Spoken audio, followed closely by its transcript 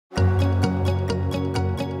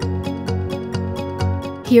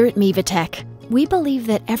Here at Mivitech, we believe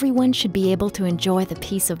that everyone should be able to enjoy the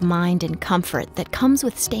peace of mind and comfort that comes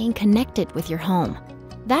with staying connected with your home.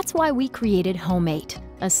 That's why we created Home8,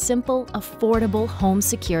 a simple, affordable home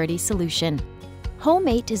security solution.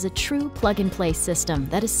 Home8 is a true plug-and-play system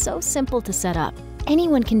that is so simple to set up.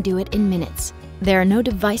 Anyone can do it in minutes. There are no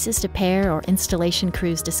devices to pair or installation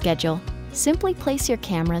crews to schedule. Simply place your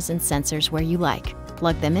cameras and sensors where you like,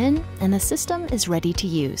 plug them in, and the system is ready to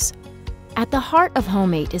use. At the heart of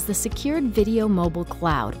Home8 is the secured video mobile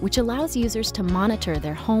cloud, which allows users to monitor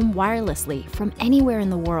their home wirelessly from anywhere in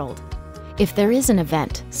the world. If there is an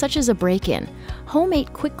event, such as a break-in,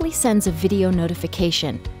 Home8 quickly sends a video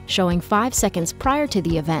notification showing 5 seconds prior to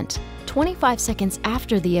the event, 25 seconds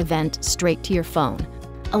after the event straight to your phone,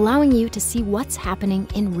 allowing you to see what's happening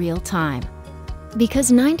in real time.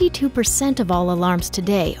 Because 92% of all alarms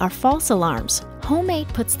today are false alarms,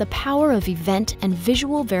 Home8 puts the power of event and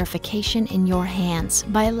visual verification in your hands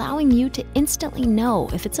by allowing you to instantly know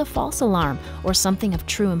if it's a false alarm or something of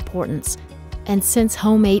true importance. And since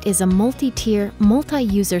Home8 is a multi-tier,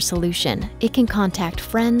 multi-user solution, it can contact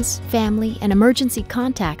friends, family, and emergency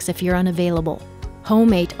contacts if you're unavailable.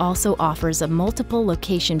 Home8 also offers a multiple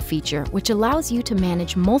location feature which allows you to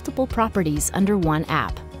manage multiple properties under one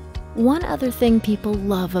app. One other thing people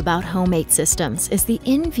love about Home8 systems is the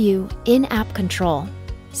in-view, in-app control.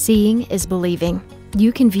 Seeing is believing.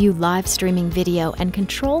 You can view live streaming video and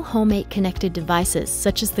control Home8 connected devices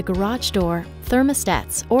such as the garage door,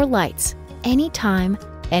 thermostats, or lights, anytime,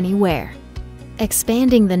 anywhere.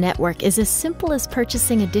 Expanding the network is as simple as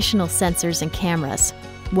purchasing additional sensors and cameras.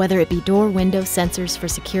 Whether it be door-window sensors for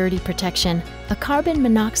security protection, a carbon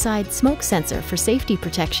monoxide smoke sensor for safety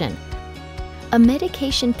protection, a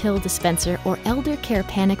medication pill dispenser or elder care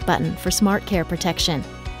panic button for smart care protection,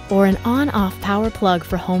 or an on-off power plug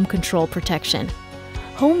for home control protection.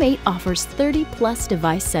 Home8 offers 30+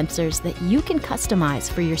 device sensors that you can customize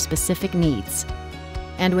for your specific needs.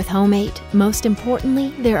 And with Home8, most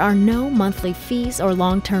importantly, there are no monthly fees or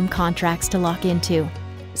long-term contracts to lock into.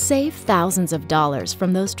 Save thousands of dollars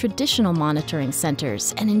from those traditional monitoring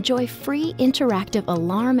centers and enjoy free interactive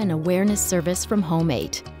alarm and awareness service from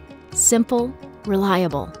Home8. Simple,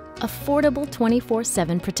 reliable, affordable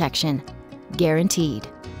 24/7 protection. Guaranteed.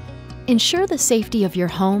 Ensure the safety of your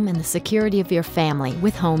home and the security of your family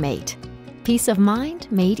with Home8. Peace of mind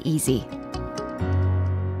made easy.